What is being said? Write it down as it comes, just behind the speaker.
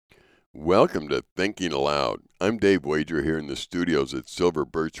Welcome to Thinking Aloud. I'm Dave Wager here in the studios at Silver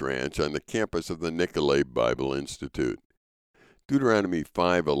Birch Ranch on the campus of the Nicolay Bible Institute. Deuteronomy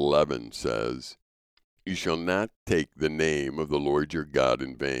 5:11 says, "You shall not take the name of the Lord your God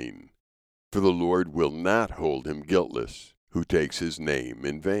in vain, for the Lord will not hold him guiltless who takes his name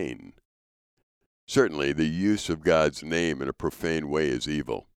in vain." Certainly, the use of God's name in a profane way is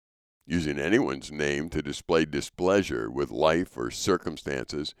evil. Using anyone's name to display displeasure with life or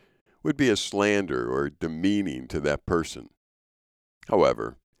circumstances would be a slander or demeaning to that person.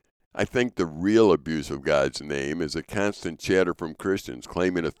 However, I think the real abuse of God's name is a constant chatter from Christians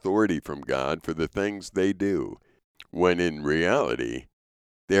claiming authority from God for the things they do, when in reality,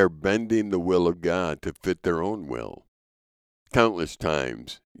 they are bending the will of God to fit their own will. Countless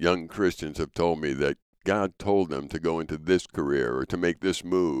times, young Christians have told me that God told them to go into this career or to make this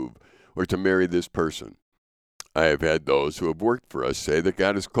move or to marry this person. I have had those who have worked for us say that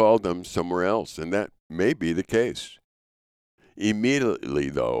God has called them somewhere else, and that may be the case. Immediately,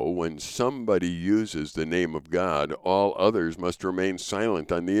 though, when somebody uses the name of God, all others must remain silent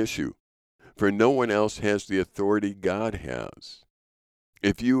on the issue, for no one else has the authority God has.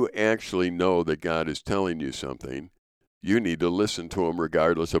 If you actually know that God is telling you something, you need to listen to him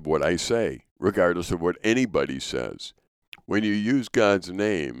regardless of what I say, regardless of what anybody says. When you use God's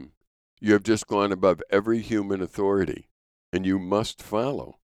name, you have just gone above every human authority, and you must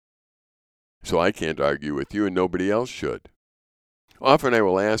follow. So I can't argue with you, and nobody else should. Often I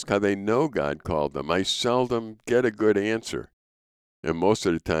will ask how they know God called them. I seldom get a good answer, and most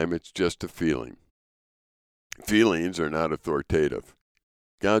of the time it's just a feeling. Feelings are not authoritative.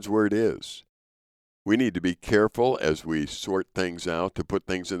 God's word is. We need to be careful as we sort things out to put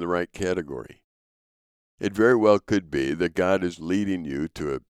things in the right category. It very well could be that God is leading you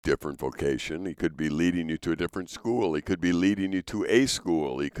to a different vocation. He could be leading you to a different school. He could be leading you to a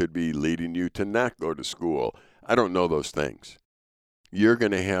school. He could be leading you to not go to school. I don't know those things. You're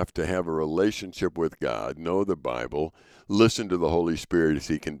going to have a relationship with God, know the Bible, listen to the Holy Spirit as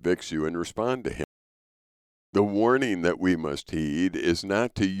he convicts you, and respond to him. The warning that we must heed is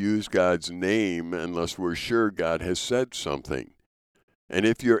not to use God's name unless we're sure God has said something. And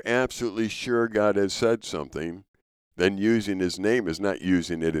if you're absolutely sure God has said something, then using his name is not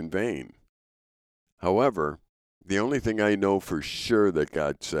using it in vain. However, the only thing I know for sure that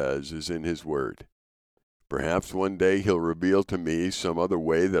God says is in his word. Perhaps one day he'll reveal to me some other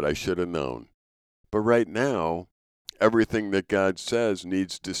way that I should have known. But right now, everything that God says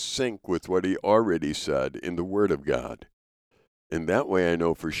needs to sync with what he already said in the word of God. And that way I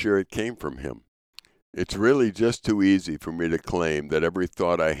know for sure it came from him. It's really just too easy for me to claim that every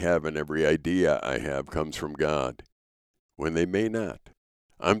thought I have and every idea I have comes from God, when they may not.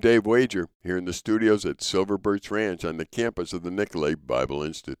 I'm Dave Wager, here in the studios at Silver Birch Ranch on the campus of the Nicolay Bible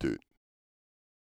Institute.